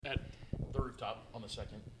on the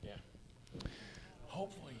 2nd, yeah.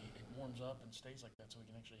 Hopefully it warms up and stays like that so we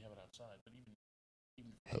can actually have it outside. But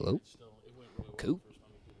even Hello? it went really well Cool. the first time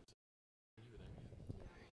we did it.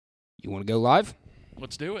 You want to go live?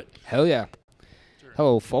 Let's do it. Hell yeah. Sure.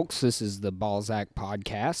 Hello, folks. This is the Balzac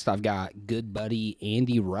podcast. I've got good buddy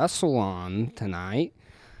Andy Russell on tonight.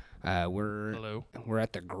 Hello. We're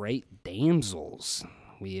at the Great Damsels.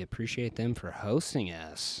 We appreciate them for hosting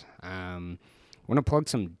us. I want to plug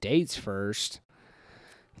some dates first.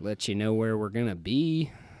 Let you know where we're going to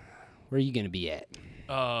be. Where are you going to be at?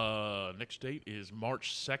 Next date is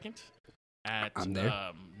March 2nd at I'm there.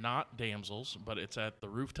 Not Damsels, but it's at the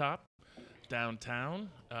Rooftop downtown.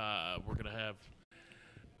 We're going to have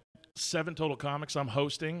 7 total comics I'm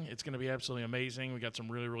hosting. It's going to be absolutely amazing. We got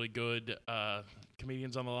some really, really good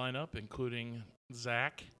comedians on the lineup, including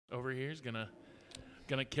Zach over here. He's gonna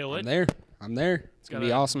kill it. I'm there. It's going to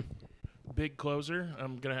be awesome. Big closer.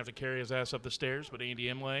 I'm going to have to carry his ass up the stairs, but Andy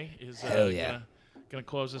Imlay is going to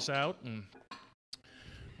close us out. And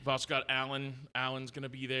we've also got Alan. Alan's going to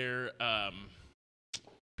be there.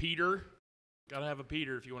 Peter. Got to have a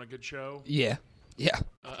Peter if you want a good show. Yeah.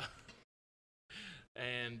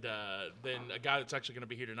 And then a guy that's actually going to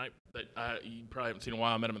be here tonight that you probably haven't seen in a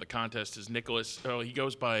while. I met him at the contest is Nicholas. Oh, he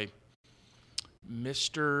goes by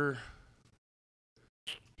Mr.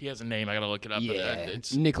 He has a name. I got to look it up. Yeah, but,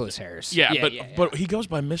 it's Nicholas Harris. Yeah, but he goes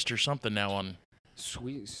by Mr. something now on.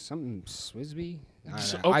 Something Swisby?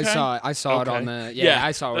 Okay. I saw it on the. Yeah, I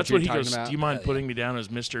saw what that's you're what he talking goes. about. Do you mind putting me down as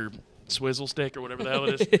Mr. Swizzle Stick or whatever the hell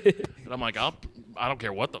it is? And I'm like, I don't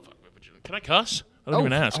care what the fuck. Can I cuss? I don't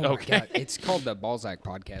even ask. Oh okay. God. It's called the Balzac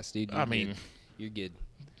podcast, dude. You're good.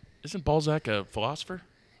 Isn't Balzac a philosopher?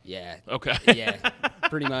 Yeah. Okay. Yeah,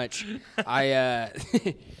 pretty much.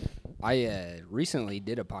 I recently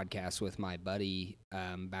did a podcast with my buddy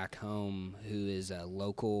back home who is a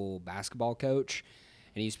local basketball coach,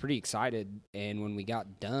 and he's pretty excited. And when we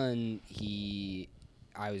got done,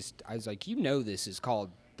 I was like, this is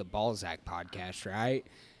called the Balzac podcast, right?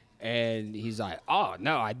 And he's like, oh,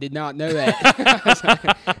 no, I did not know that.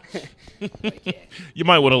 Like, yeah. You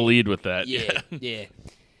might want to lead with that.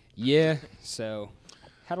 Yeah. So,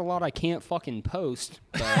 had a lot I can't fucking post.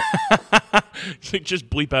 But just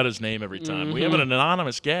bleep out his name every time. Mm-hmm. We have an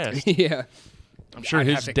anonymous guest. Yeah. I'm sure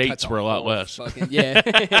his dates were a lot less.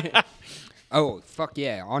 Yeah. Oh, fuck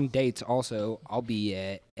yeah. On dates also, I'll be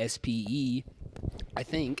at SPE, I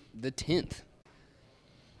think, the 10th.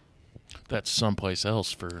 That's someplace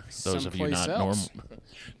else for those of you not normal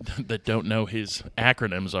that don't know his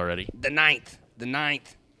acronyms already. The 9th.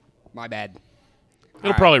 My bad.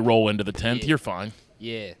 It'll probably roll into the 10th. Yeah. You're fine.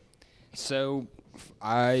 Yeah. So,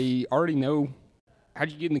 I already know.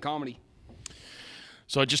 How'd you get into comedy?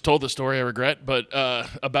 So I just told the story I regret, but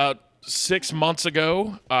about 6 months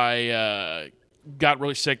ago, I got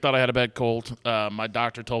really sick, thought I had a bad cold. My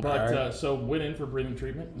doctor told me. So went in for breathing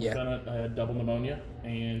treatment. Yeah. I had double pneumonia,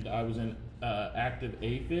 and I was in active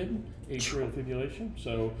AFib, atrial fibrillation.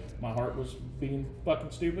 So my heart was being fucking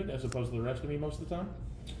stupid as opposed to the rest of me most of the time.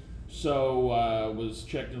 So was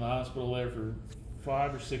checked in the hospital there for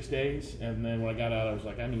 5 or 6 days, and then when I got out, I was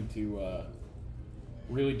like, I need to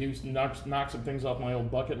really knock some things off my old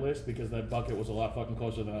bucket list because that bucket was a lot fucking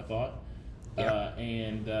closer than I thought. Yeah.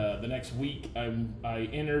 And the next week, I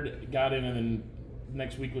entered, got in, and then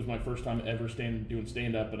next week was my first time ever doing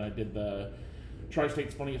stand-up, and I did the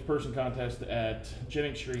Tri-State's Funniest Person contest at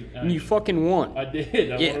Jennings Street. And you fucking won. I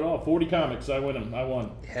did. I won it all. 40 comics. I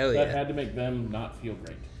won. Hell yeah. That had to make them not feel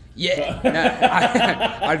great.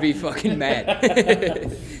 Yeah. I'd be fucking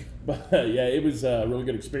mad. But yeah, it was a really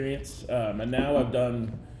good experience. And now I've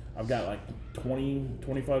got like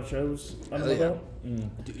 25 shows under the belt.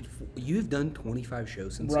 Dude, you've done 25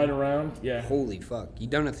 shows since right around, yeah. Holy fuck.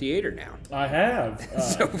 You've done a theater now. I have.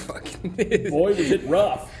 So fucking boy, was it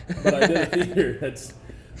rough. But I did a theater. It's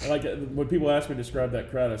like when people ask me to describe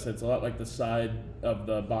that crowd, I said it's a lot like the side of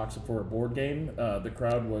the box for a board game. The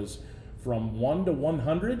crowd was from 1 to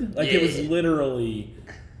 100. Like it was literally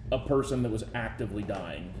a person that was actively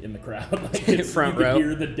dying in the crowd. Like front you row. could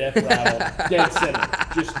hear the death rattle, dead center,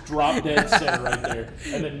 just drop dead center right there.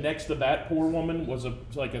 And then next to that poor woman was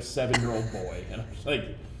like a 7-year-old boy, and I was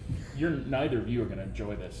like, neither of you are going to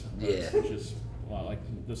enjoy this. Yeah. Which is like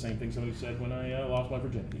the same thing somebody said when I lost my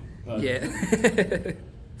virginity. But, yeah.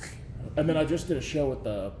 And then I just did a show at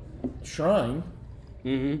the Shrine,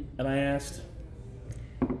 and I asked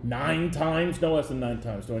 9 times, no less than 9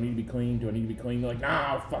 times, do I need to be clean? They're like,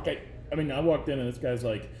 nah, fuck it. I mean, I walked in and this guy's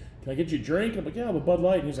like, can I get you a drink? I'm like, yeah, I have a Bud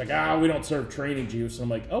Light. And he's like, we don't serve training juice. And I'm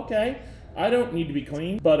like, okay, I don't need to be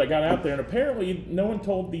clean. But I got out there and apparently no one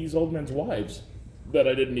told these old men's wives that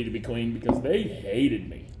I didn't need to be cleaned because they hated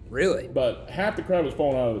me. Really? But half the crowd was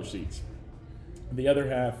falling out of their seats. The other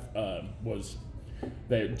half was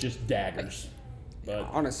they just daggers. But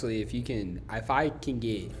honestly, if I can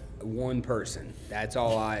get one person, that's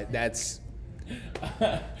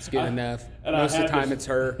it's good enough. Most of the time it's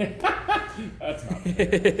her. That's not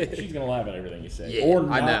fair. She's gonna laugh at everything you say, Yeah, or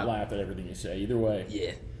not laugh at everything you say. Either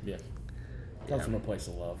way. Yeah. Comes from a place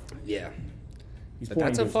of love. Yeah. He's But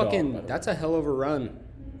that's pointing that's a hell of a run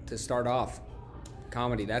to start off.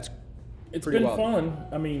 Comedy, It's pretty been well. fun.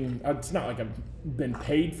 I mean, it's not like I've been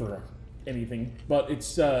paid for anything, but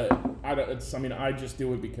I just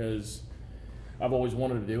do it because I've always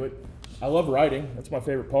wanted to do it. I love writing. That's my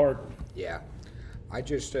favorite part. Yeah. I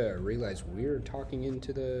just realized we're talking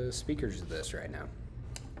into the speakers of this right now.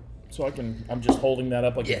 So I'm just holding that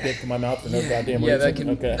up like a dick to my mouth for no goddamn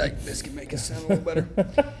reason. This can make it sound a little better.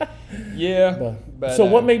 Yeah. But so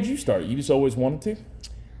what made you start? You just always wanted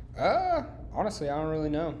to? Honestly, I don't really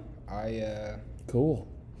know. Cool.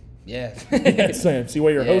 Yeah. See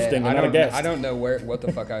why you're hosting and not a guest. I don't know what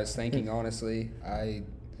the fuck I was thinking, honestly. I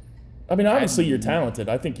mean, obviously you're talented.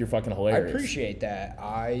 I think you're fucking hilarious. I appreciate that.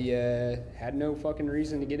 I had no fucking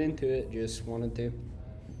reason to get into it. Just wanted to.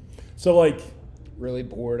 So, like... Really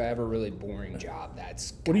bored. I have a really boring job.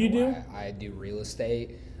 What do you do? I do real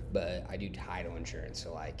estate, but I do title insurance.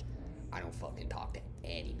 So, like, I don't fucking talk to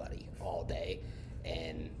anybody all day.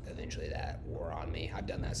 And eventually that wore on me. I've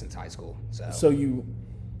done that since high school. So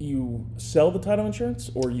you sell the title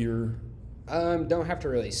insurance, or you're... Don't have to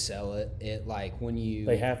really sell it. It like when you...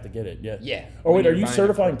 They have to get it, yeah. Yeah. Oh, wait, are you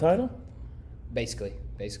certifying title? Basically,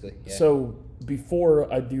 yeah. So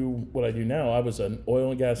before I do what I do now, I was an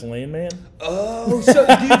oil and gas landman. Oh,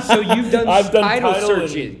 so you've done I've done title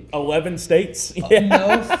searching in 11 states. Yeah.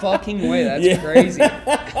 No fucking way. That's crazy.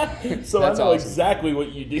 So that's I know exactly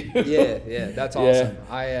what you do. Yeah, that's awesome.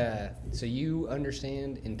 So you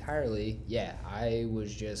understand entirely. Yeah, I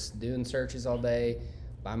was just doing searches all day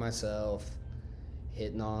by myself,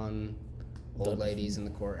 hitting on old ladies in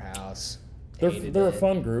the courthouse. They're a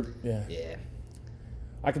fun group. Yeah. Yeah.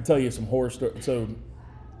 I can tell you some horror stories. So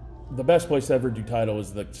the best place to ever do title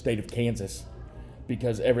is the state of Kansas,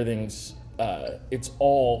 because everything's it's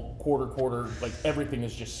all quarter, like everything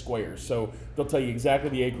is just squares. So they'll tell you exactly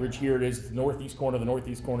the acreage. Here it is, the northeast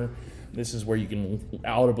corner. This is where you can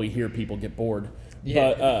audibly hear people get bored.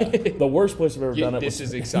 Yeah. But the worst place I've ever done it was... This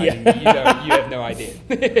is exciting. Yeah. You have no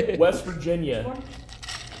idea. West Virginia.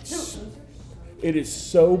 It is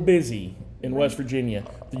so busy in West Virginia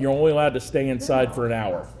that you're only allowed to stay inside for an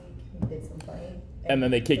hour. And then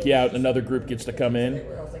they kick you out and another group gets to come in.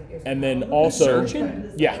 And then also...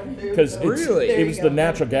 Yeah, because it was the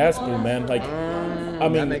natural gas boom, man. Like, I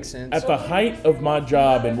mean, that makes sense. At the height of my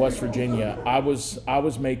job in West Virginia, I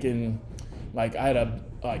was making... Like, I had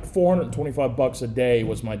like $425 a day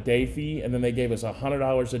was my day fee, and then they gave us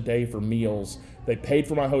 $100 a day for meals. They paid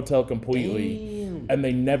for my hotel completely, and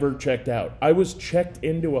they never checked out. I was checked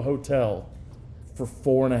into a hotel for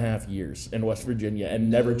 4.5 years in West Virginia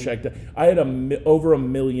and never checked out. I had over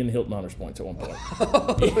 1 million Hilton Honors points at one point.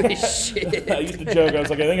 Holy shit. I used to joke. I was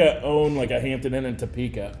like, I think I own like a Hampton Inn in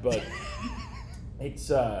Topeka, but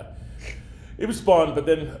it was fun. But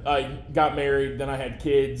then I got married, then I had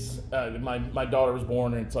kids. My daughter was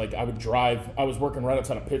born, and it's like I would drive. I was working right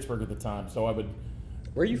outside of Pittsburgh at the time, so I would...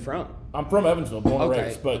 Where are you from? I'm from Evansville, born and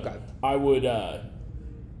raised. But I would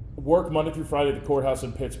work Monday through Friday at the courthouse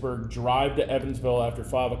in Pittsburgh, drive to Evansville after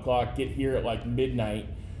 5 o'clock, get here at like midnight,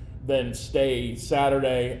 then stay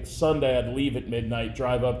Saturday, Sunday I'd leave at midnight,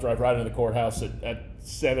 drive right into the courthouse at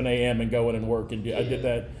 7 a.m. and go in and work. And I did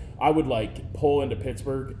that. I would like pull into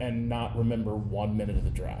Pittsburgh and not remember 1 minute of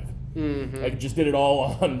the drive. Mm-hmm. Like just did it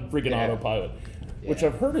all on freaking autopilot, which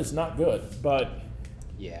I've heard is not good, but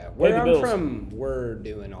where I'm from, we're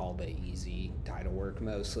doing all the easy title work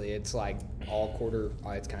mostly. It's like all quarter.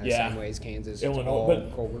 It's kind of same way as Kansas. Illinois,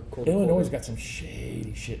 but Illinois got some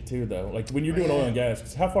shady shit too, though. Like when you're doing oil and gas,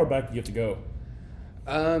 'cause how far back do you have to go?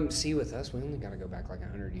 See, with us, we only got to go back like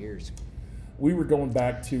 100 years. We were going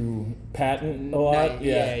back to patent a lot.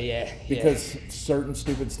 Because certain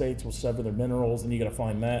stupid states will sever their minerals, and you got to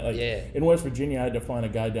find that. Like in West Virginia, I had to find a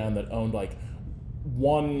guy down that owned like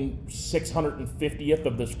 1/650th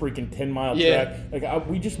of this freaking 10-mile track. Like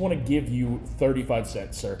we just want to give you 35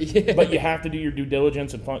 cents, sir. But you have to do your due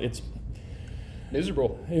diligence and find it's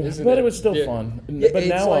miserable. But it was still fun. But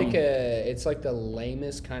now it's like the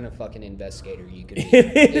lamest kind of fucking investigator you could be.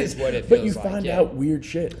 It is what it feels like. But you find out weird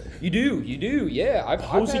shit. You do. Yeah.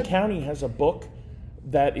 Posey County has a book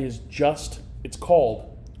that is it's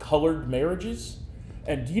called Colored Marriages.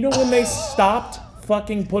 And do you know when they stopped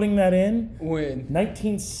fucking putting that in? When?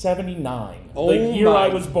 1979. Oh the year I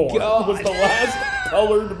my was born. God. Was the last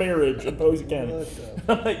colored marriage in Posey County.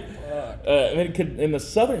 And then in the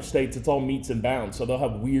southern states, it's all meets and bounds, so they'll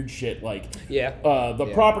have weird shit like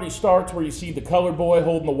the property starts where you see the colored boy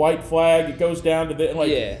holding the white flag. It goes down to the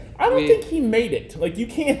I don't think he made it. Like you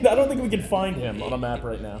can't. I don't think we can find him on a map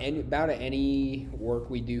right now. And about any work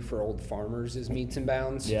we do for old farmers is meets and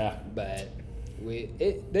bounds. Yeah, but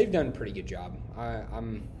they've done a pretty good job.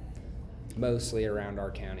 I'm mostly around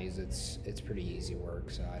our counties. It's pretty easy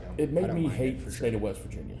work, so I don't. It made I don't me mind hate it the state of West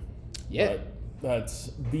Virginia. Yeah. But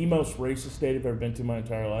that's the most racist state I've ever been to my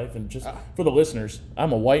entire life. And just for the listeners,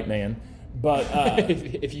 I'm a white man. But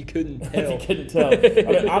if you couldn't tell. If you couldn't tell. I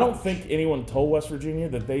mean, I don't think anyone told West Virginia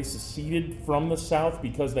that they seceded from the South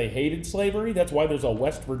because they hated slavery. That's why there's a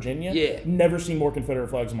West Virginia. Yeah. Never seen more Confederate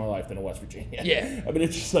flags in my life than a West Virginia. Yeah. I mean,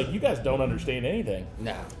 it's just like, you guys don't understand anything.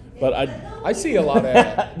 No. But I see a lot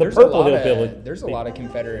of there's a lot of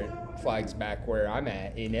Confederate flags back where I'm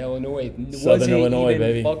at in Illinois. Southern Illinois,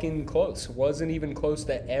 baby. Fucking close. Wasn't even close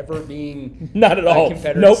to ever being not at all a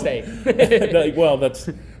Confederate state. Well, that's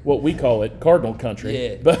what we call it, Cardinal country.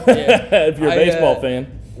 Yeah. But if you're a baseball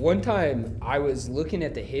fan. One time I was looking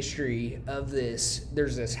at the history of this.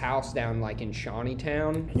 There's this house down like in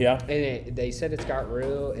Shawneetown. Yeah. And they said it's got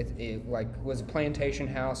it like was a plantation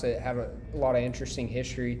house. It had a lot of interesting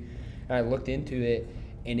history. And I looked into it,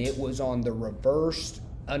 and it was on the reversed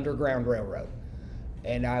Underground Railroad.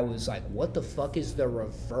 And I was like, what the fuck is the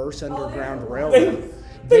reverse Underground Railroad?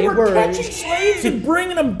 They were catching slaves and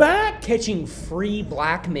bringing them back? Catching free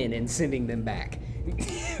black men and sending them back.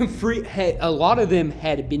 A lot of them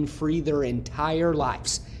had been free their entire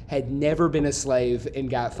lives, had never been a slave, and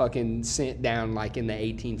got fucking sent down like in the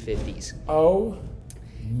 1850s. Oh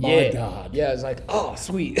my God. Yeah, I was like, oh,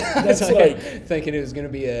 sweet. That's thinking it was going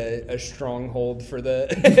to be a stronghold for the.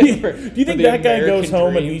 Do you think that guy goes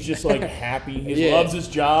home and he's just like happy? He loves his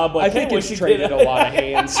job. Like, I think it's traded a lot of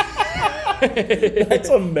hands. That's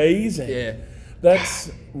amazing. Yeah.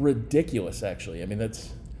 That's ridiculous, actually. I mean,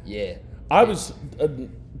 that's. Yeah. I was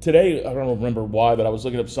today. I don't remember why, but I was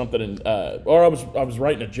looking up something, and or I was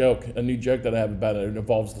writing a new joke that I have about it. It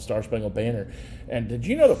involves the Star Spangled Banner. And did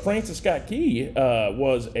you know that Francis Scott Key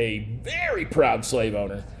was a very proud slave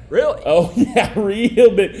owner? Really? Oh yeah,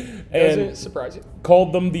 real big. Doesn't surprise you?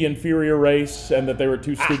 Called them the inferior race, and that they were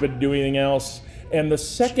too stupid to do anything else. And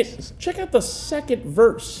check out the second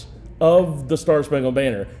verse of the Star Spangled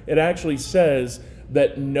Banner. It actually says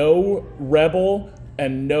that no rebel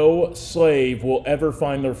and no slave will ever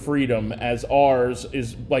find their freedom, as ours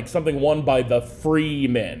is like something won by the free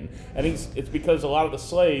men. And it's because a lot of the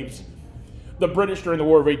slaves, the British during the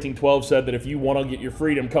War of 1812 said that if you want to get your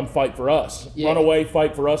freedom, come fight for us. Yeah. Run away,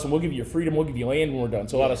 fight for us, and we'll give you your freedom, we'll give you land when we're done.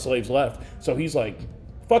 So a lot of slaves left. So he's like,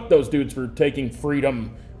 fuck those dudes for taking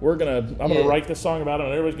freedom. I'm gonna write this song about it,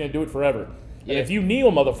 and everybody's gonna do it forever. Yeah. And if you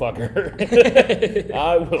kneel, motherfucker,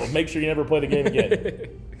 I will make sure you never play the game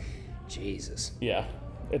again. Jesus. Yeah,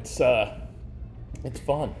 it's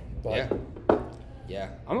fun. But. Yeah.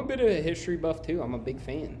 I'm a bit of a history buff too. I'm a big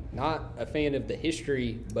fan. Not a fan of the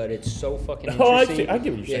history, but it's so fucking interesting. I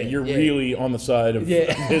get what you're saying. You're really on the side of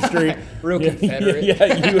history. Real Confederate.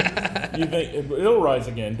 You think it'll rise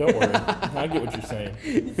again. Don't worry. I get what you're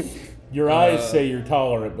saying. Your eyes say you're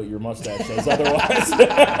tolerant, but your mustache says otherwise.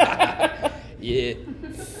 Yeah.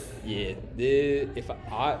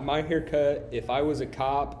 My haircut, if I was a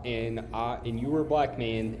cop and you were a black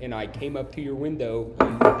man and I came up to your window,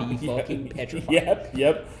 you would be fucking petrified.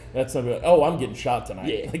 Yep. That's something. Oh, I'm getting shot tonight.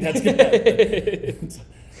 Yeah. Like, that's good.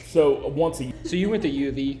 So once a year. So you went to U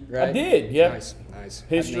of E, right? I did. Yep. Nice.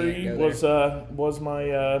 History was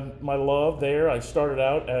my love there. I started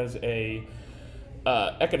out as a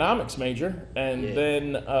economics major, and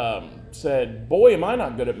then said, boy, am I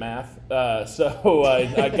not good at math. So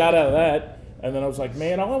I got out of that, and then I was like,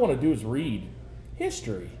 man, all I want to do is read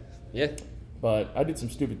history. Yeah. But I did some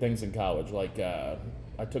stupid things in college, like I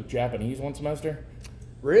took Japanese one semester.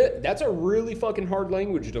 That's a really fucking hard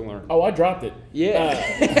language to learn. Oh, I dropped it.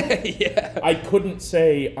 Yeah. Yeah. I couldn't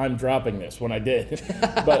say I'm dropping this when I did.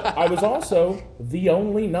 But I was also the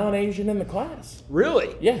only non-Asian in the class.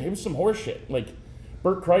 Really? Yeah, it was some horse shit. Like,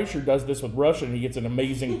 Bert Kreischer does this with Russian, and he gets an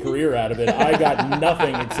amazing career out of it. I got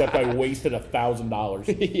nothing except I wasted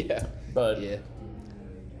 $1,000. Yeah. But yeah.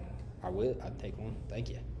 I'd take one. Thank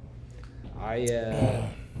you. I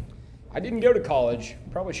didn't go to college.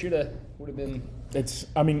 Probably would have been. It's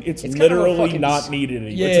literally not needed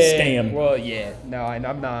anymore. Yeah, it's a scam. Well, yeah. No, and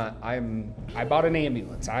I'm not. I bought an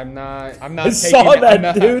ambulance. I'm not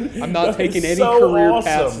dude. I'm not taking any career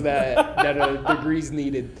paths that a degree's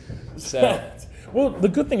needed. So Well, the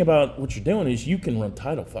good thing about what you're doing is you can run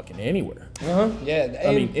title fucking anywhere. Yeah.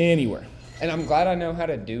 I mean, anywhere. And I'm glad I know how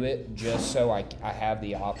to do it just so I have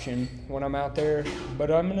the option when I'm out there. But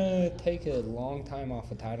I'm going to take a long time off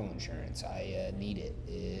of title insurance. I need it.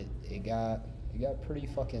 It got pretty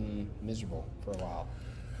fucking miserable for a while.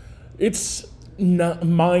 It's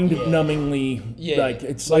mind-numbingly, like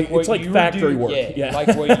it's like factory work. Yeah,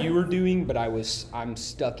 like what you were doing, but I'm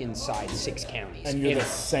stuck inside 6 counties. And you're the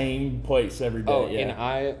same place every day. Oh,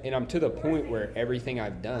 yeah. and I'm to the point where everything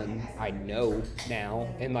I've done, I know now,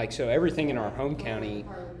 and like so everything in our home county,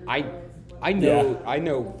 I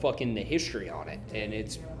know fucking the history on it, and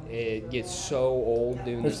it gets so old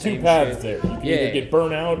doing the same shit. There's 2 paths there. You can either get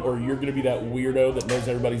burnt out, or you're gonna be that weirdo that knows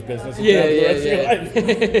everybody's business. And your life.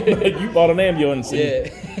 You bought an ambulance,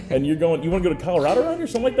 and you're going. You want to go to Colorado around or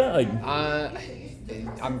something like that? Like,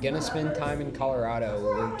 I'm gonna spend time in Colorado.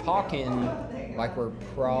 We're talking like we're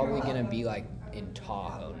probably gonna be like in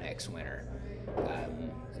Tahoe next winter.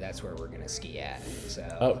 That's where we're gonna ski at.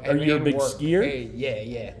 So, are you a big skier?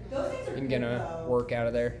 Yeah. I'm gonna work out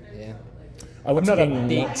of there. Yeah. I'm not a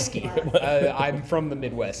big skier. I'm from the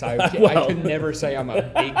Midwest. I could never say I'm a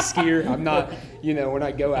big skier. I'm not, when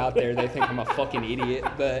I go out there, they think I'm a fucking idiot.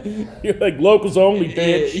 But you're like, locals only,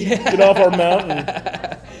 bitch. Yeah. Get off our mountain.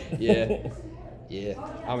 Yeah.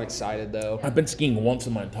 I'm excited, though. I've been skiing once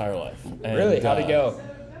in my entire life. And, really? How'd it go?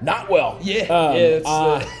 Not well. That's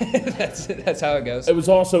how it goes. It was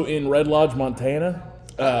also in Red Lodge, Montana.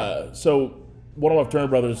 So one of my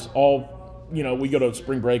fraternity brothers, we go to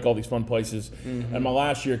spring break, all these fun places. Mm-hmm. And my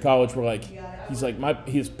last year of college,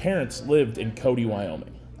 his parents lived in Cody,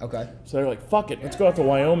 Wyoming. Okay. So they're like, fuck it, let's go out to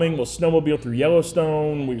Wyoming. We'll snowmobile through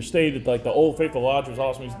Yellowstone. We stayed at like the Old Faithful Lodge. It was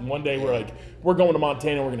awesome. And one day we're like, we're going to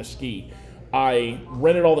Montana. We're going to ski. I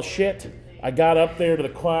rented all the shit. I got up there to the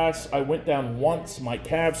class. I went down once. My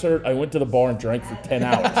calves hurt. I went to the bar and drank for 10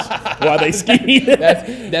 hours while they skied.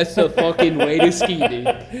 That's the fucking way to ski, dude.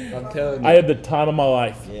 I'm telling you. I had the time of my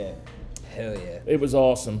life. Yeah. Hell yeah. It was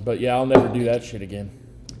awesome. But yeah, I'll never do that shit again.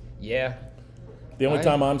 Yeah. The only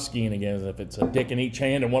time I'm skiing again is if it's a dick in each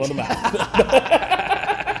hand and one in the mouth.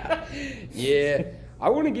 Yeah. I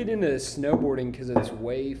want to get into snowboarding because it's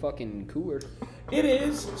way fucking cooler. It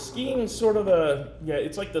is. Skiing is sort of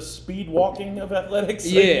it's like the speed walking of athletics.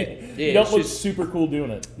 You don't look super cool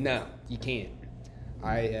doing it. No, you can't.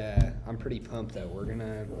 I'm pretty pumped though.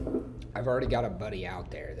 I've already got a buddy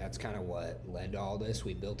out there. That's kind of what led to all this.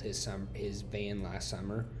 We built his van last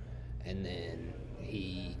summer, and then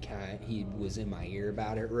he was in my ear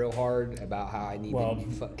about it real hard about how I need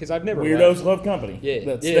to, because I've never weirdos love company. Yeah,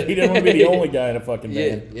 he didn't want to be the only guy in a fucking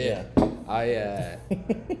van. Yeah. I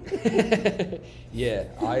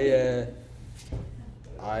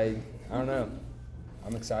don't know.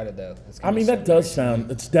 I'm excited though. That does sound.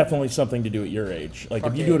 It's definitely something to do at your age. Like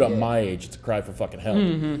if you do it at my age, it's a cry for fucking help.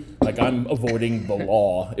 Mm-hmm. Like I'm avoiding the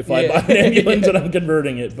law if I buy an ambulance and I'm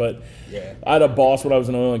converting it. But I had a boss when I was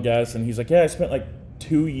in oil and gas, and he's like, "Yeah, I spent like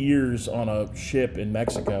 2 years on a ship in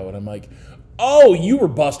Mexico," and I'm like, "Oh, you were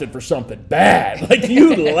busted for something bad. Like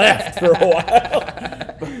you left for a while."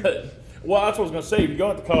 Well, that's what I was gonna say. If you go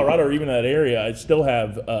out to Colorado or even that area, I still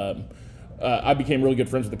have. I became really good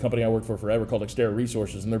friends with the company I worked for forever called Xterra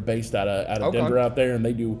Resources, and they're based out of Denver out there, and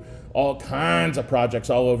they do all kinds of projects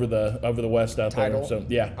all over the West out there. So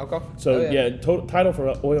title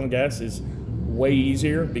for oil and gas is way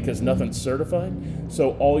easier because nothing's certified.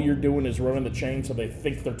 So all you're doing is running the chain, so they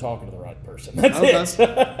think they're talking to the right person. That's it.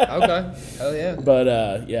 Okay. Hell yeah. But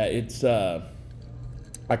it's. I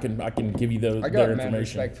can give you their information. I got mad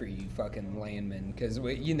respect for you fucking landmen, because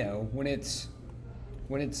when it's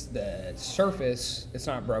the surface, it's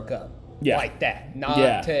not broke up like that.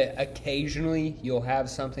 To occasionally you'll have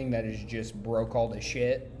something that is just broke all to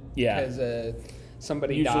shit. Yeah. Because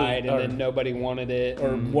somebody died and then nobody wanted it.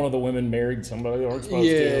 Or one of the women married somebody they weren't supposed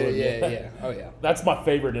to. Yeah. Oh, yeah. That's my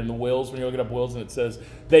favorite in the wills, when you look up wills and it says,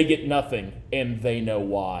 they get nothing and they know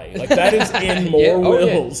why. Like that is in more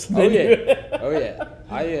wills. Oh, yeah.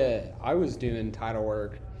 I was doing title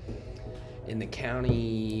work in the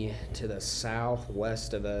county to the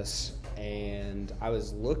southwest of us, and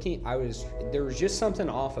there was just something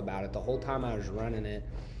off about it the whole time I was running it.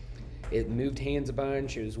 It moved hands a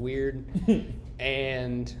bunch. It was weird.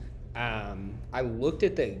 And I looked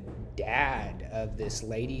at the dad of this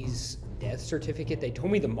lady's death certificate. They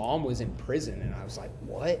told me the mom was in prison, and I was like,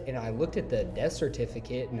 what? And I looked at the death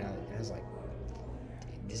certificate, and I was like,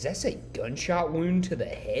 does that say gunshot wound to the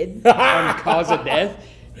head on cause of death?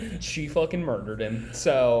 She fucking murdered him.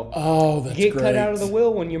 So that's get great. Cut out of the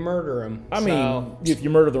will when you murder him. I mean, if you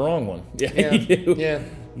murder the wrong one. Yeah. You do. Yeah.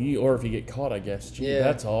 Or if you get caught, I guess. Gee, Yeah.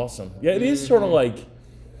 that's awesome. Yeah, it is sort of like,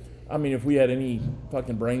 I mean, if we had any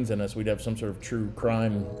fucking brains in us, we'd have some sort of true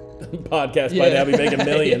crime podcast by now, be making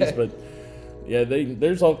millions. Yeah. But yeah,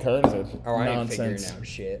 there's all kinds of I ain't nonsense. figuring out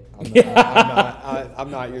shit.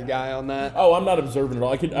 I'm not your guy on that. Oh, I'm not observant at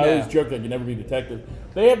all. I always joke that I could never be a detective.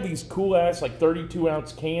 They have these cool ass like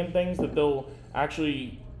 32-ounce can things that they'll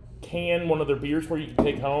actually can one of their beers for you to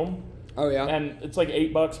take home. Oh yeah. And it's like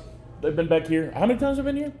 $8. They've been back here. How many times have I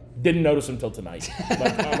been here? Didn't notice until tonight.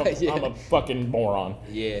 Like, I'm a fucking moron.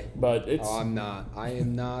 Yeah. But it's. Oh, I'm not. I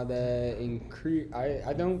am not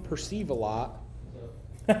I don't perceive a lot.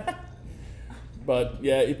 But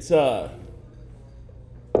yeah, it's I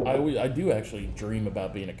do actually dream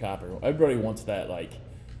about being a cop. Everybody wants that, like,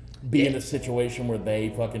 be in a situation where they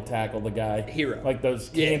fucking tackle the guy. Hero. Like those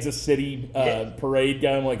Kansas City parade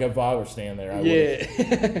guy. I'm like, if I were standing there, I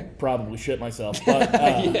would probably shit myself.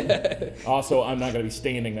 But also, I'm not going to be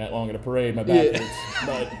standing that long at a parade. My back hurts.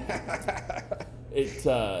 But it's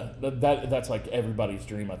that's like everybody's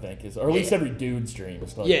dream, I think, is, or at least every dude's dream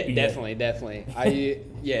is to, like, definitely.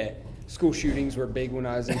 School shootings were big when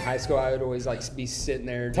I was in high school. I would always like be sitting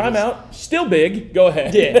there. Time out. Still big. Go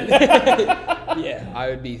ahead. Yeah. Yeah. I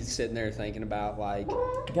would be sitting there thinking about like,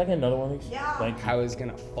 Can I get another one of these? Yeah. Thank you. how I was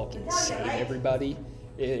gonna fucking save everybody.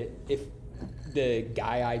 If the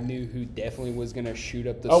guy I knew who definitely was gonna shoot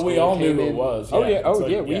up the school we all knew came who it in. was. Oh Yeah. yeah. It's Oh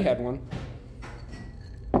like, yeah. We yeah. had one.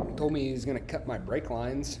 Told me he was gonna cut my brake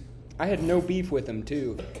lines. I had no beef with him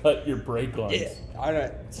too. Cut your brake lines. Yeah. I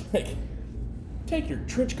don't. It's like, take your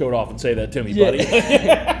trench coat off and say that to me, Yeah. buddy.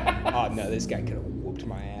 Oh no, this guy could have whooped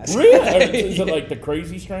my ass. Really? Is it like the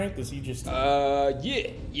crazy strength? Is he just? Yeah.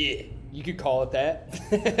 You could call it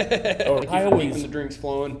that. Or I always- keeping the drinks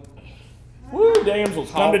flowing. Woo,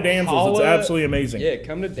 damsels! Come to damsels. It's absolutely amazing. Yeah,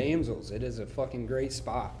 come to Damsels. It is a fucking great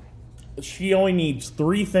spot. She only needs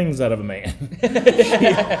 3 things out of a man.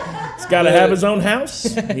 He's got to have his own house.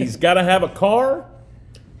 He's got to have a car.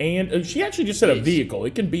 And she actually just said a vehicle.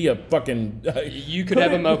 It can be a fucking. You could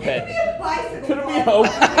have a moped. Bicycle. Could it be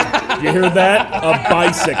a? You hear that? A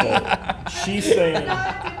bicycle. She's saying.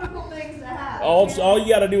 Not typical things to have. All you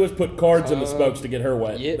got to do is put cards in the spokes to get her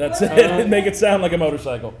wet. yeah. That's it. Make it sound like a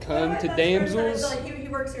motorcycle. Come to My best friend Damsels. started, like, he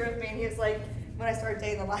works here with me, and he was like, when I started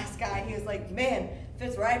dating the last guy, he was like, man,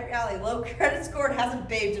 fits right up your alley. Low credit score and hasn't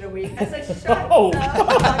bathed in a week. I was like, shut Oh.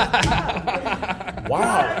 up. Wow.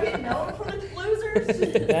 God, I get known for the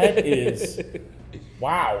losers. That is,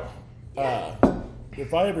 wow.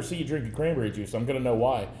 If I ever see you drinking cranberry juice, I'm gonna know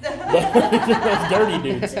why. Those dirty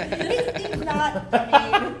dudes. He's not,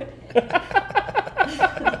 I mean,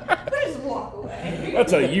 just walk away.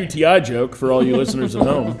 That's a UTI joke for all you listeners at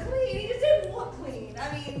home. Clean, he just didn't look clean.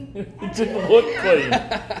 I mean, It didn't look clean.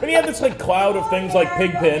 And he had this like cloud of things like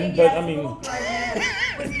Pigpen, but I mean,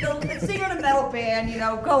 the singer in a metal band, you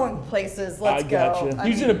know, going places. Let's I go. gotcha. I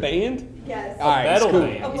He's in mean, a band? yes. All right, metal it's cool.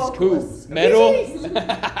 band. A It's cool. vocalist. Metal.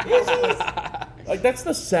 Is he? like that's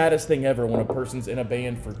the saddest thing ever when a person's in a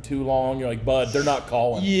band for too long. You're like, bud, they're not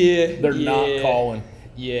calling. Yeah. They're not calling.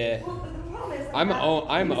 Yeah. Well, the problem is, like, I'm he's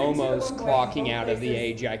into almost going clocking out of the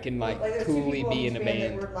places. age I can like there's two coolly people be in a that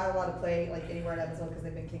band. We're not allowed to play like anywhere in Evansville because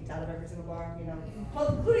they've been kicked out of every single bar, you know, well,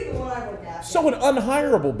 including the one I work at. So an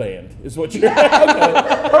unhireable band is what you're.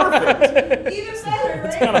 Okay, perfect. Even better,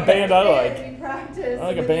 right? kind of band I like. We practice. I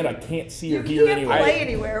like a band I can't see or You hear can't anyway. play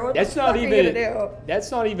anywhere. What That's the not fuck even. Are you gonna do?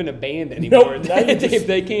 That's not even a band anymore. now you just- If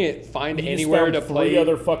they can't find you just anywhere found to 3 play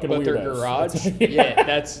other fucking but their weirdos. garage, That's- yeah,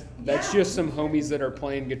 that's Yeah. just some homies that are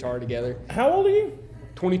playing guitar together. How old are you?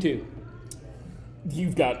 22.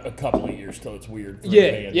 You've got a couple of years till it's weird. For a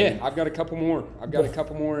Yeah, band. yeah. I've got a couple more. I've got a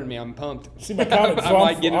couple more in me. I'm pumped. See, my comedy, I so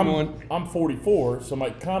might get in I'm, one. I'm 44, so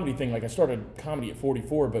my comedy thing, like I started comedy at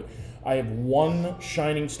 44, but I have one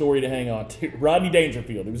shining story to hang on to. Rodney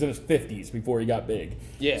Dangerfield. He was in his 50s before he got big.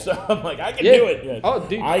 Yeah. So I'm like, I can Yeah. do it. Yeah. Oh,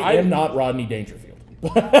 dude, I am not Rodney Dangerfield.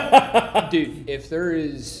 Dude, if there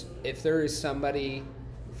is somebody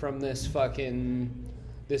from this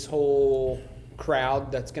whole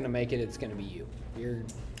crowd that's gonna make it, it's gonna be you. You're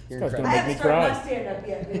guy's incredible. gonna I make haven't me started cry. my stand-up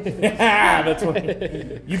yet, bitch. That's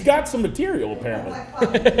what. You've got some material, apparently.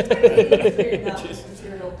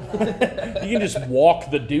 You can just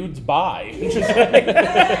walk the dudes by. Which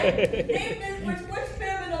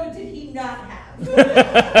family did he not have?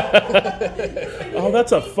 Oh,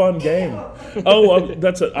 that's a fun game. Oh,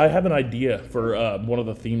 I have an idea for one of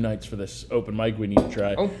the theme nights for this open mic we need to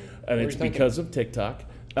try, Oh, and it's because of TikTok.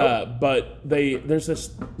 But there's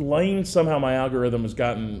this lane somehow my algorithm has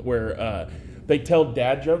gotten where they tell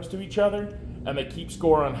dad jokes to each other, and they keep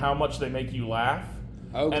score on how much they make you laugh.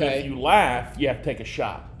 And Okay. if you laugh, you have to take a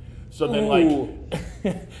shot. So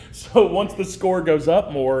then, so once the score goes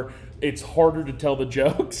up more, it's harder to tell the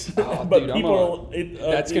jokes. Oh, but dude, people,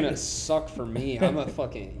 that's gonna suck for me.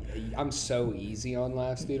 I'm so easy on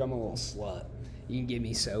laughs, dude. I'm a little slut. You can get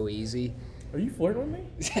me so easy. Are you flirting with me?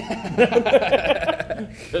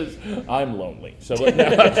 Because I'm lonely. So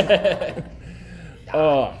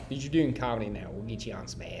You're doing comedy now. We'll get you on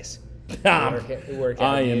some ass.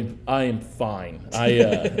 I am fine.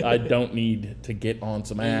 I don't need to get on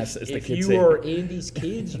some ass, as the if kids you say. are Andy's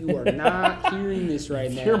kids, you are not hearing this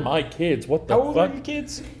right now. You're my kids. What the How fuck? old are your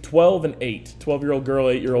kids? 12 and 8. 12-year-old girl,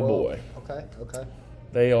 8-year-old boy. Okay.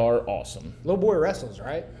 They are awesome. Little boy wrestles,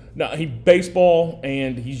 right? No, he baseball,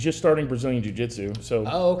 and he's just starting Brazilian Jiu-Jitsu. So,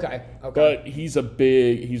 Oh, okay. but he's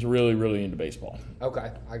really, really into baseball.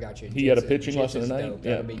 Okay, I got you. He had a pitching lesson tonight. Dope.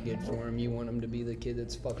 Yeah. That'll be good for him. You want him to be the kid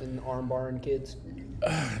that's fucking armbarring kids?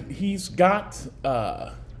 He's got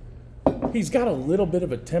a little bit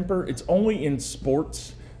of a temper. It's only in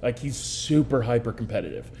sports. Like, he's super hyper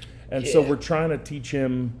competitive, and so we're trying to teach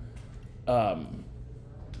him,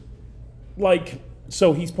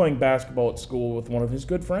 So he's playing basketball at school with one of his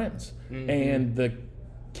good friends. Mm-hmm. And the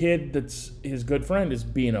kid that's his good friend is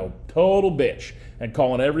being a total bitch and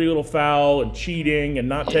calling every little foul and cheating and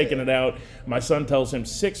not taking it out. My son tells him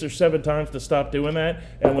 6 or 7 times to stop doing that.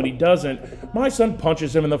 And when he doesn't, my son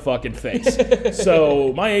punches him in the fucking face.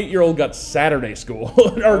 So my 8-year-old got Saturday school.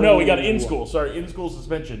 He got in-school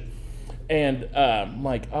suspension. And I'm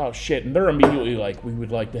like, oh, shit. And they're immediately like, we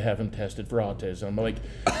would like to have him tested for autism. I'm like,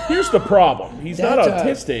 here's the problem. He's not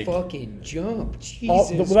autistic. That's a fucking jump.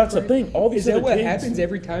 Jesus that's the thing. All these Is that other what kids, happens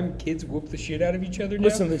every time kids whoop the shit out of each other now?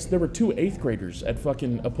 Listen, there were 2 8th graders at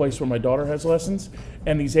fucking a place where my daughter has lessons.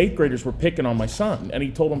 And these 8th graders were picking on my son. And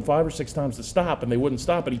he told them 5 or 6 times to stop, and they wouldn't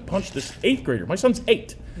stop. And he punched this 8th grader. My son's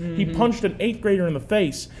 8. Mm-hmm. He punched an 8th grader in the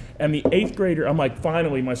face. And the 8th grader, I'm like,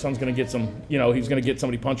 finally, my son's going to get some, he's going to get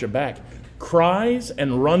somebody punch him back. Cries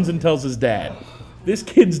and runs and tells his dad. This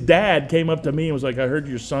kid's dad came up to me and was like, I heard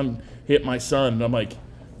your son hit my son. And I'm like,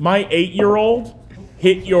 my 8-year-old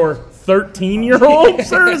hit your 13-year-old?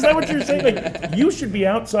 Sir, is that what you're saying? Like, you should be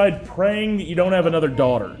outside praying that you don't have another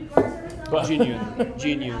daughter. But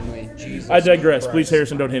genuinely, Jesus I digress. Christ. Please,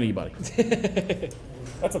 Harrison, don't hit anybody.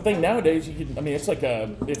 That's the thing nowadays. It's like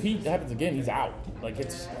if he happens again, he's out. Like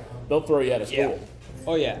they'll throw you out of school. Yeah.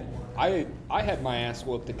 Oh yeah. I had my ass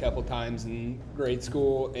whooped a couple times in grade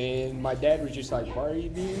school, and my dad was just like, why are you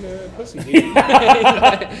being a pussy, dude?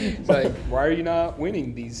 He's like, why are you not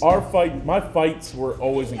winning these? My fights were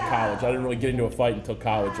always in college. I didn't really get into a fight until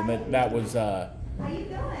college, and that was. How you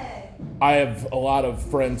doing? I have a lot of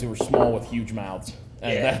friends who were small with huge mouths.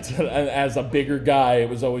 And that's, as a bigger guy, it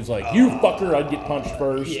was always like, you fucker, I'd get punched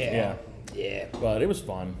first. Yeah. But it was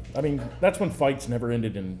fun. I mean, that's when fights never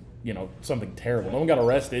ended in, something terrible. No one got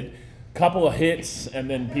arrested. Couple of hits, and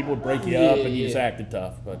then people would break you up, and you just acted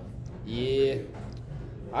tough. But yeah.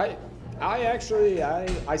 I actually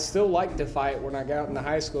still liked to fight when I got into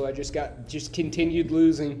high school. I just continued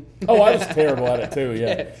losing. Oh, I was terrible at it too,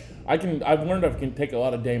 yeah. I've learned I can take a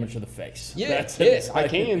lot of damage to the face. Yeah, yes, I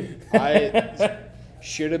can. I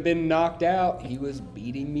should have been knocked out. He was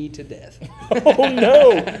beating me to death. Oh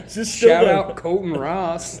no! Shout out Colton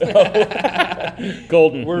Ross.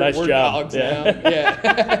 Colton, we're nice job. Dogs now.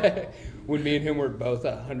 Yeah. When me and him were both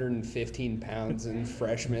 115 pounds and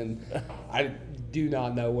freshmen, I do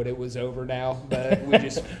not know what it was over now, but we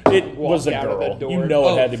just it was a out girl. Of the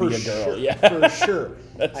door. It had to be a girl. Sure. Yeah, for sure.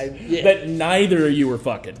 That neither of you were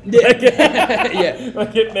fucking. Yeah.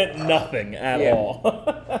 Like it meant nothing at all.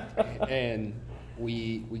 And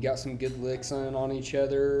we got some good licks on each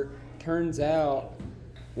other. Turns out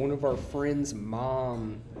one of our friends'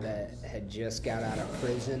 mom that had just got out of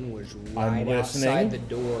prison was right outside the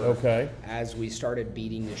door as we started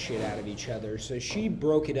beating the shit out of each other. So she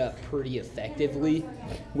broke it up pretty effectively.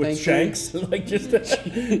 With shanks? Like just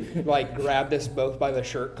like grabbed us both by the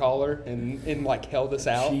shirt collar and like held us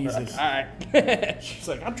out. Jesus. All right. She's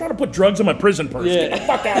like, I'm trying to put drugs in my prison purse. Yeah. Get the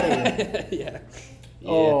fuck out of here. Yeah.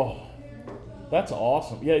 Oh, that's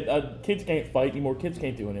awesome. Yeah, kids can't fight anymore. Kids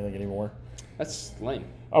can't do anything anymore. That's lame.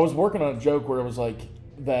 I was working on a joke where it was like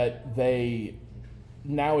that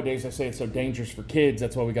nowadays I say it's so dangerous for kids,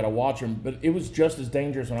 that's why we got to watch them. But it was just as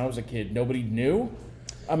dangerous when I was a kid. Nobody knew.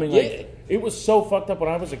 I mean, it was so fucked up when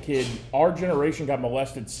I was a kid. Our generation got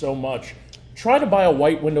molested so much. Try to buy a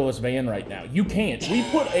white windowless van right now. You can't. We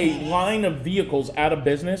put a line of vehicles out of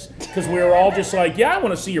business because we were all just like, yeah, I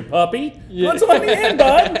want to see your puppy. Let's let me in,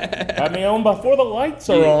 bud. Have me on before the lights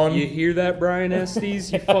are on. You hear that, Brian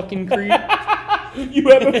Estes, you fucking creep? You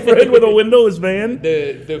have a friend with a windowless van?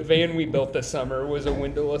 The van we built this summer was a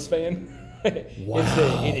windowless van.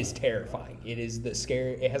 It is terrifying. It is the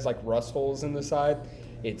scary. It has like rust holes in the side.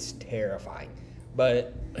 It's terrifying,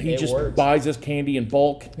 but He it just works. buys us candy in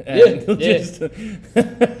bulk. And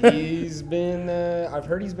He's been. I've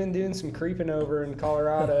heard he's been doing some creeping over in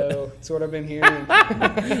Colorado. That's what I've been hearing.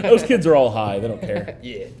 Those kids are all high. They don't care.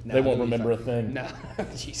 Yeah, They won't remember a thing. No,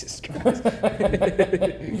 Jesus Christ.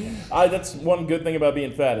 That's one good thing about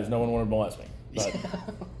being fat is no one wanted to molest me. But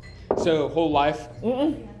So whole life.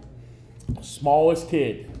 smallest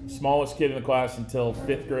kid in the class until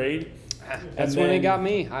 5th grade. That's And when it then- got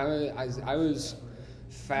me. I was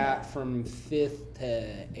fat from 5th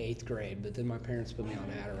to 8th grade, but then my parents put me on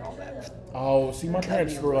Adderall. That Oh, see, my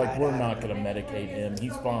parents were like, we're not going to medicate him.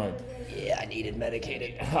 He's fine. yeah, I needed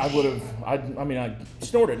medicated. I would have, I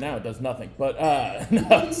snort it now. It does nothing. But, no,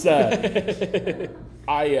 it's,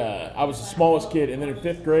 I was the smallest kid. And then in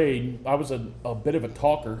 5th grade, I was a bit of a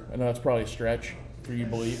talker. I know that's probably a stretch for you to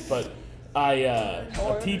believe. But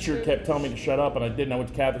a teacher kept telling me to shut up, and I didn't. I went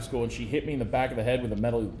to Catholic school, and she hit me in the back of the head with a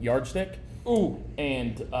metal yardstick. Ooh.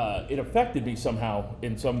 And it affected me somehow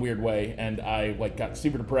in some weird way, and I got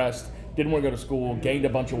super depressed, didn't want to go to school, gained a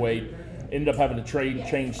bunch of weight, ended up having to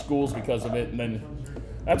change schools because of it, and then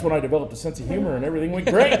that's when I developed a sense of humor and everything went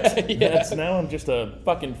great. Now I'm just a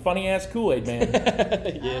fucking funny ass Kool-Aid man.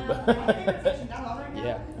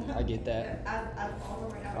 Yeah, I get that.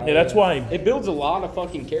 Yeah, that's why. It builds a lot of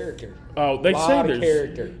fucking character. Oh, they say there's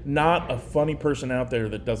character. not a funny person out there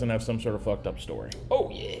that doesn't have some sort of fucked up story. Oh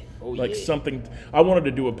yeah. Something. I wanted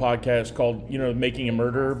to do a podcast called, Making a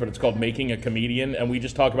Murderer, but it's called Making a Comedian, and we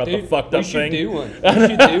just talk about the fucked up thing. We should do one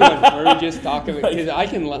where we just talk about,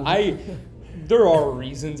 because there are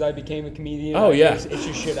reasons I became a comedian. Oh, yeah. It's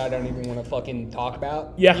just shit I don't even want to fucking talk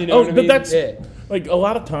about. Yeah. You know what I mean? But that's a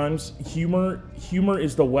lot of times humor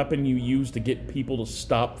is the weapon you use to get people to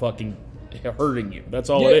stop fucking hurting you. That's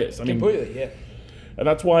all it is. Completely, yeah. And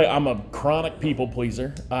that's why I'm a chronic people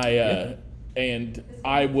pleaser. And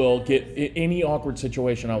I will get any awkward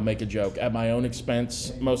situation. I'll make a joke at my own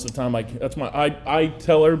expense. Most of the time, I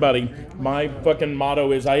tell everybody my fucking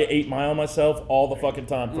motto is I 8 Mile myself all the fucking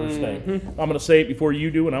time. First thing, I'm gonna say it before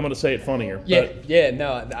you do, and I'm gonna say it funnier.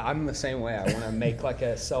 No, I'm the same way. I want to make like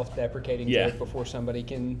a self-deprecating joke before somebody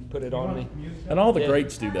can put it on me. And all the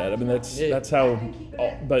greats do that. I mean, that's how.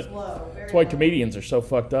 But that's why comedians are so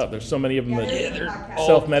fucked up. There's so many of them that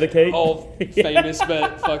self-medicate. All famous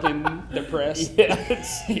but fucking depressed.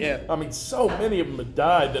 Yeah. I mean, so many of them have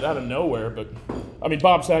died that out of nowhere. But I mean,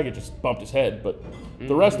 Bob Saget just bumped his head, but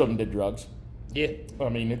the rest of them did drugs. Yeah. I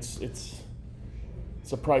mean, it's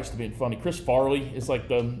a price to being funny. Chris Farley is like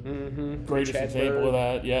the greatest example of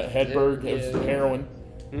that. Yeah, Hedberg, it was heroin.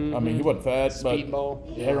 I mean, he wasn't fat, Speedball.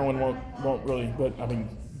 but heroin won't really. But I mean,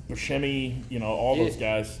 Buscemi, all those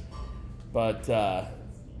guys. But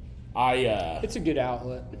it's a good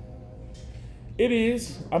outlet. It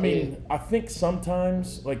is. I mean, I think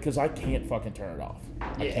sometimes, because I can't fucking turn it off.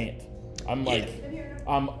 I can't.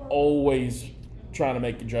 I'm always trying to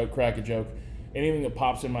make a joke, crack a joke. Anything that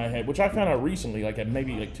pops in my head, which I found out recently,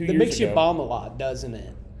 maybe 2 years ago. It makes you bomb a lot, doesn't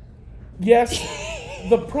it? Yes.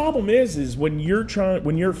 The problem is when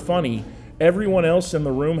you're funny, everyone else in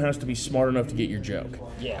the room has to be smart enough to get your joke.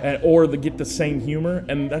 Yeah. Or to get the same humor,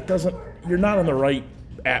 and you're not in the right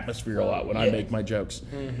atmosphere a lot when I make my jokes.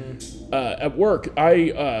 At work,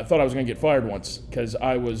 I thought I was going to get fired once because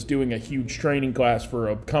I was doing a huge training class for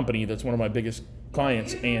a company that's one of my biggest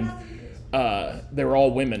clients, and they were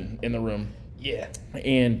all women in the room. Yeah.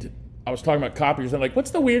 And I was talking about copiers. I'm like,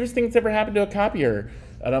 what's the weirdest thing that's ever happened to a copier?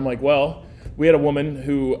 And I'm like, well, we had a woman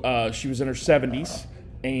who she was in her 70s,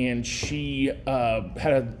 and she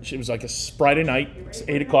it was like a Friday night, it's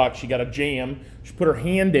 8 o'clock, she got a jam, she put her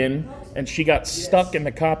hand in, and she got stuck in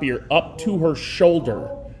the copier up to her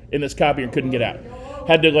shoulder in this copier and couldn't get out.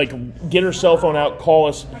 Had to get her cell phone out, call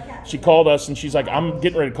us. She called us, and she's like, I'm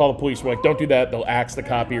getting ready to call the police. We're like, don't do that, they'll axe the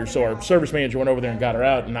copier. So our service manager went over there and got her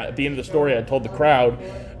out, and at the end of the story, I told the crowd,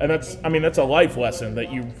 and that's a life lesson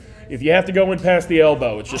that if you have to go in past the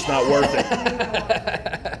elbow, it's just not worth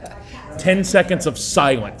it. 10 seconds of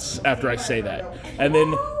silence after I say that. And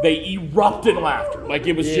then they erupt in laughter.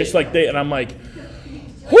 It was just and I'm like,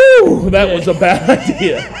 whew, that was a bad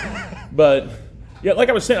idea. But, yeah, like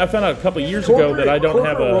I was saying, I found out a couple of years ago that I don't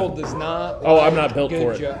have a... world does not... I'm not built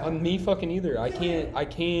for it. On me fucking either. I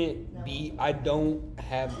don't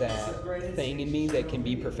have that thing in me that can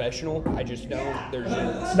be professional. I just don't. There's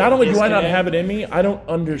not only do I not have it in me, I don't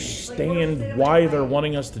understand why they're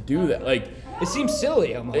wanting us to do that. It seems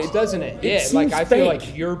silly almost, doesn't it? Yeah, seems like I feel fake.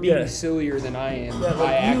 like you're being Yeah. sillier than I am Yeah, by like,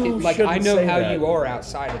 acting. you Like I shouldn't know say how that. you are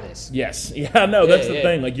outside of this. Yes. Yeah, no, that's the yeah.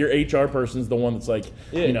 thing. Like, your HR person's the one that's like,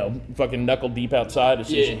 Yeah. fucking knuckle deep outside as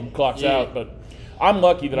soon as Yeah. she clocks Yeah. out. But I'm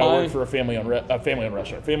lucky that I Mine- work for a family-owned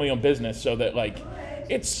restaurant, family-owned business, so that, like,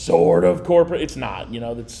 it's sort of corporate. It's not,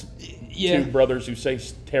 that's Yeah. two brothers who say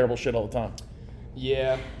terrible shit all the time.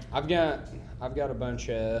 Yeah, I've got a bunch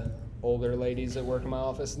of older ladies that work in my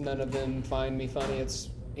office. None of them find me funny. It's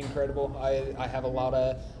incredible. I have a lot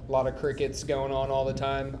of crickets going on all the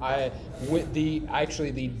time.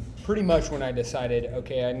 Pretty much when I decided,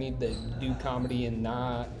 okay, I need to do comedy and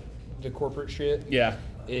not the corporate shit. Yeah.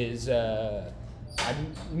 Is I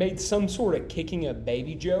made some sort of kicking a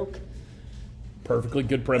baby joke. Perfectly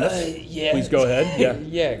good premise. Yeah. Please go ahead. Yeah.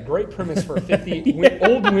 Yeah, great premise for 50.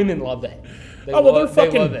 Old women love that. They Oh, well, love-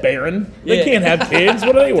 they're they love fucking it. barren. They Yeah. can't have kids.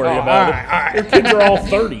 What are they worried Oh, about? all right. Their kids are all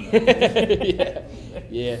 30.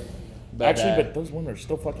 Yeah. But, Actually, but those women are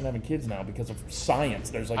still fucking having kids now because of science.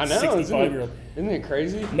 There's like I know, 65-year-old. Isn't it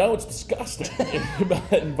crazy? No, it's disgusting.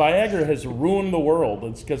 Viagra has ruined the world.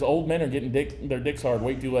 It's because old men are getting their dicks hard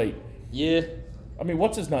way too late. Yeah. I mean,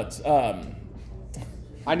 what's his nuts?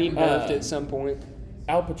 I need birthed at some point.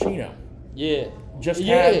 Al Pacino Yeah. just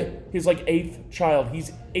Yeah. had his like 8th child.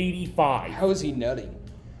 He's 85. How is he nutting?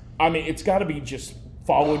 I mean, it's got to be just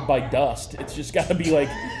followed by dust. It's just got to be like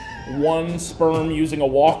one sperm using a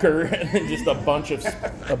walker and then just a bunch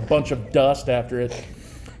of dust after it.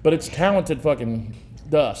 But it's talented fucking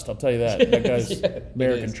dust. I'll tell you that. That guy's Yeah, it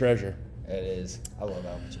American is. treasure. It is. I love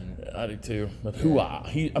Al Pacino. I do too. But hoo-ah.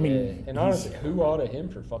 I mean, And honestly, who ought to him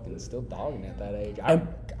for fucking still dogging at that age?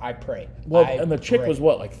 I pray. well, I and the chick pray. was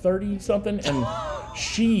what, like 30 something, and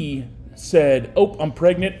she said, "Oh, I'm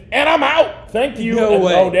pregnant and I'm out. Thank you." No and,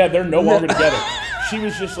 way. Oh, Dad, they're no longer together. She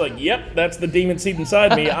was just like, "Yep, that's the demon seed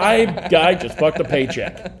inside me. I just fucked a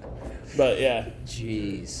paycheck." But yeah,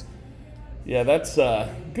 Jeez. yeah, that's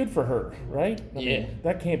good for her, right? I Yeah. mean,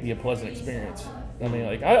 that can't be a pleasant experience. I mean,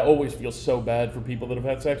 like, I always feel so bad for people that have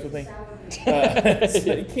had sex with me.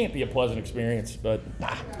 It can't be a pleasant experience, but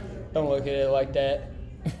Don't look at it like that.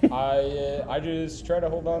 I just try to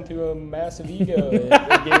hold on to a massive ego.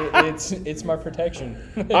 It's my protection.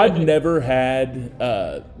 I've never had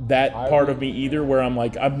that part of me either, where I'm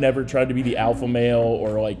like, I've never tried to be the alpha male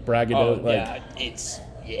or like braggadocio.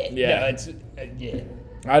 Yeah. Yeah.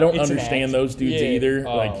 I don't It's an understand act. those dudes Yeah. either.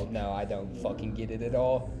 Oh Like, no, I don't fucking get it at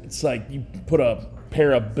all. it's like you put a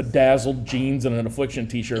pair of bedazzled jeans and an Affliction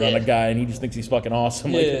t-shirt on a guy and he just thinks he's fucking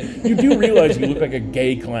awesome. Like, Yeah. you do realize you look like a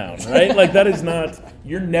gay clown, right? Like, that is not,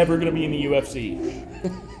 you're never going to be in the UFC.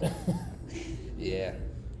 Yeah.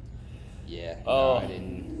 Yeah. Oh. No,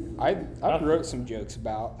 I didn't. I wrote some jokes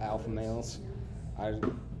about alpha males. I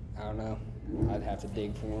don't know. I'd have to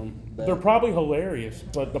dig for them. But They're probably hilarious,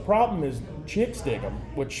 but the problem is chicks dig them,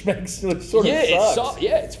 which makes it sort of sucks.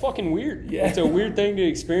 It's fucking weird. Yeah. It's a weird thing to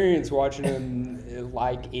experience watching them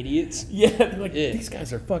like idiots. Yeah, like, Yeah. these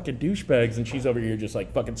guys are fucking douchebags, and she's over here just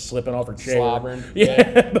like fucking slipping off her chair. Slobbering.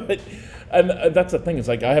 Yeah, but and that's the thing. Is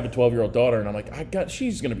like, I have a 12-year-old daughter, and I'm like,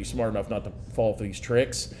 she's gonna be smart enough not to fall for these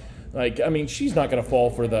tricks. Like, I mean, she's not gonna fall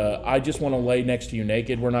for the I just want to lay next to you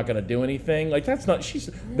naked. We're not gonna do anything. Like, that's not.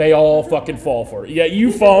 They all fucking fall for it. Yeah,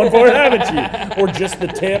 you've fallen for it, haven't you? Or just the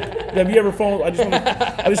tip. Have you ever fallen? I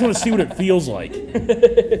just want to see what it feels like.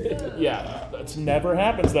 Yeah, that's never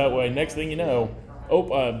happens that way. Next thing you know,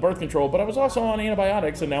 birth control. But I was also on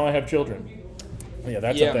antibiotics, and now I have children. Yeah,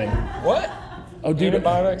 that's a thing. What? Oh, dude,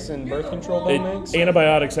 Antibiotics and birth control don't mix?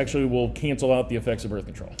 antibiotics actually will cancel out the effects of birth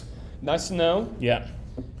control. Nice to know. Yeah.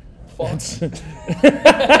 Fuck.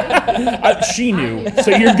 She knew, so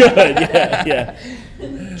you're good. Yeah.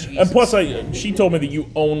 And plus, she told me that you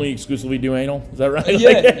only exclusively do anal. Is that right?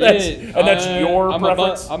 That's your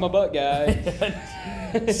preference. I'm a butt guy.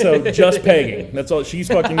 So just pegging. That's all. She's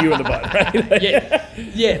fucking you in the butt,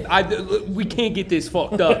 right? We can't get this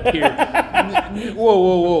fucked up here.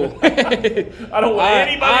 Whoa. I don't want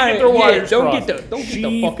anybody to get their wires crossed. Don't She get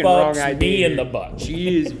the fucking wrong fucks idea. me in the butt.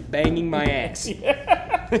 She is banging my ass.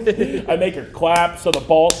 I make her clap so the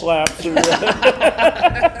ball slaps her.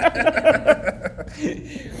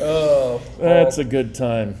 Oh, That's a good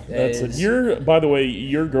time. is. By the way,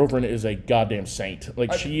 your girlfriend is a goddamn saint.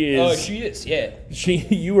 Like, she is. Oh, she is. Yeah.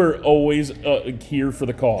 You are always here for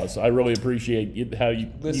the cause. I really appreciate how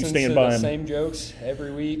you Listens stand to by the him. same jokes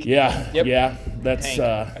every week. Yeah, Yep. yeah. That's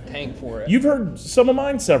A tank for it. you've heard some of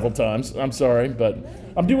mine several times. I'm sorry, but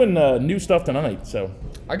I'm doing new stuff tonight, so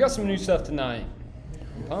I got some new stuff tonight.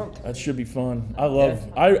 I'm pumped. that should be fun. I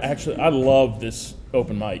love this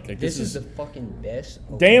open mic. Like, This is the fucking best.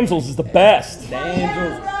 Damsels is the best.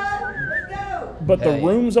 Damsels. Let's go. but the Hell yeah.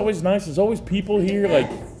 room's always nice. There's always people here. Like,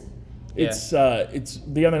 Yeah. it's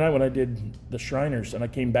the other night when I did the Shriners and I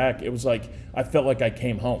came back, it was like I felt like I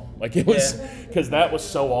came home. Like it was because that was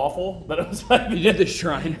so awful that it was like You did the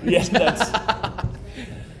shrine.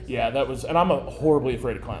 yeah, that was, and I'm horribly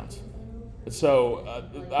afraid of clowns. So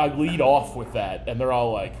I lead off with that, and they're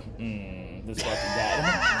all like, "This fucking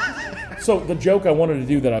guy." So the joke I wanted to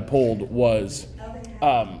do that I pulled was,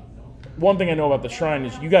 one thing I know about the Shrine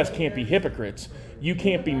is you guys can't be hypocrites. You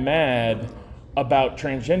can't be mad about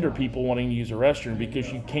transgender people wanting to use a restroom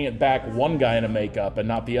because you can't back one guy in a makeup and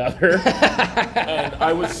not the other. And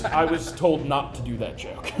I was told not to do that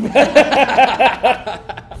joke.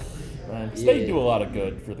 They do a lot of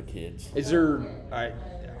good for the kids. Is there?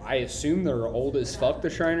 I assume they're old as fuck. The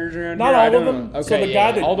Shriners around Not here. all I don't of them. know. Okay, So the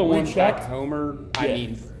guy that all the ones reached back out- home are. I Yeah.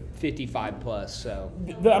 mean, 55 plus. So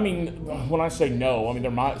I mean, when I say no, I mean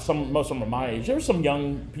they're most of them are my age. There were some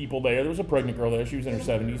young people there. There was a pregnant girl there. She was in her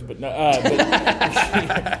 70s, but no,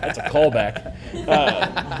 that's a callback.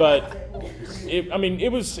 But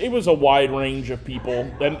it was a wide range of people,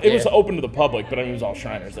 and it was open to the public. But I mean, it was all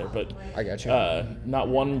Shriners there. But I got you. not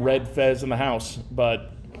one red fez in the house.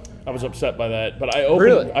 But I was upset by that. But I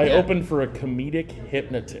opened for a comedic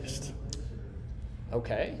hypnotist.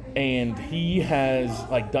 Okay. And he has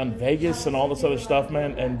like done Vegas and all this other stuff,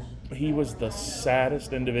 man. And he was the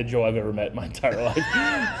saddest individual I've ever met in my entire life.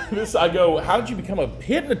 I go, how did you become a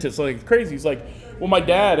hypnotist? Like, it's crazy. He's like, well, my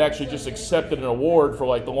dad actually just accepted an award for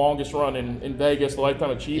like the longest run in Vegas, the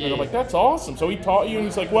Lifetime Achievement. I'm like, that's awesome. So he taught you, and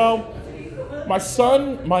he's like, well,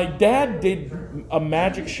 my dad did a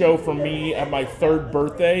magic show for me at my 3rd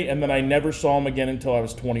birthday, and then I never saw him again until I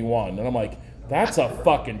was 21. And I'm like, that's a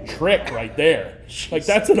fucking trick right there. Like,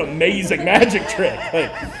 that's an amazing magic trick. Like,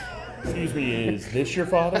 excuse me, is this your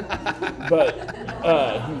father? But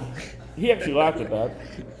he actually laughed at that.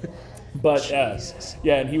 But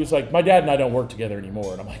yeah, and he was like, my dad and I don't work together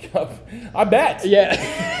anymore. And I'm like, I bet. Yeah.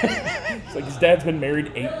 It's like his dad's been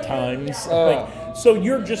married 8 times. Like, so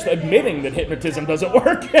you're just admitting that hypnotism doesn't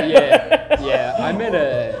work. Yeah. I met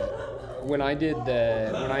when I did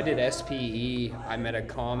SPE, I met a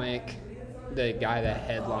comic, the guy that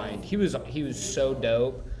headlined. He was so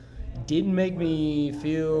dope. Didn't make me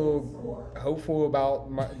feel hopeful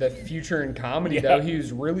about the future in comedy, though. He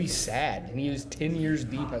was really sad, and he was 10 years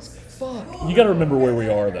deep. I was like, fuck. You got to remember where we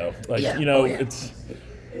are, though. Like, it's...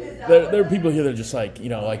 There are people here that are just like,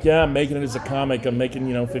 yeah, I'm making it as a comic. I'm making,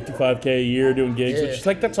 $55K a year doing gigs. It's just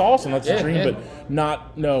like, that's awesome. That's a dream, but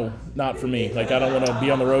not for me. Like, I don't want to be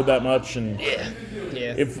on the road that much. And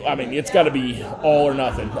it's got to be all or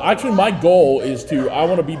nothing. Actually, my goal is I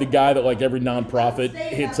want to be the guy that like every nonprofit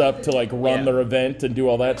hits up to like run their event and do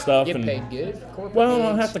all that stuff. Get and paid good. Well,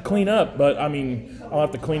 I'll have to clean up, but I mean, I'll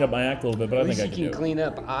have to clean up my act a little bit. But I think I can do it. Clean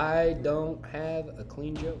up. I don't have a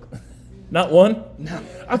clean joke. Not one? No.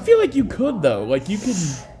 I feel like you could, though. Like, you could...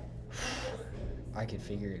 I could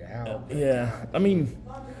figure it out. Yeah. I mean,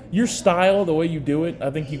 your style, the way you do it,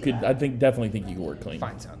 definitely think you could work clean.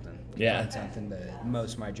 Find something. Yeah. Find something that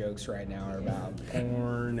most of my jokes right now are about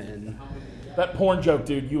porn and... That porn joke,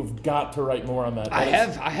 dude, you've got to write more on that. I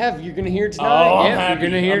have. You're going to hear it tonight. Oh, I'm yep, happy. You're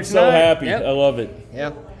going to hear I'm it tonight. so happy. Yep. I love it.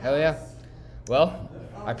 Yeah. Hell yeah. Well,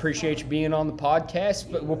 I appreciate you being on the podcast,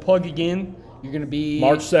 but we'll plug again. You're going to be...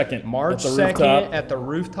 March 2nd. March at the 2nd rooftop. at the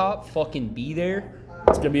rooftop. Fucking be there.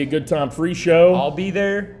 It's going to be a good time. Free show. I'll be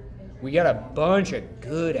there. We got a bunch of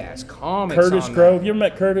good-ass comics Curtis on Grove. that. You ever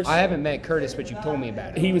met Curtis? I haven't met Curtis, but you told me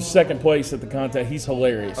about it. He was 2nd place at the contest. He's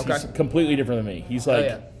hilarious. Okay. He's completely different than me. He's like...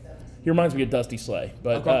 yeah. He reminds me of Dusty Slay.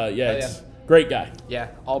 But, Okay. it's great guy. Yeah,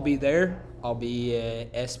 I'll be there. I'll be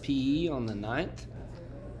at SPE on the 9th.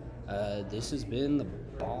 This has been the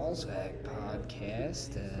Ballsack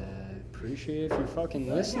Podcast. Appreciate if you're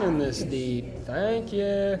fucking listening this deep. Thank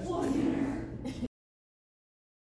you.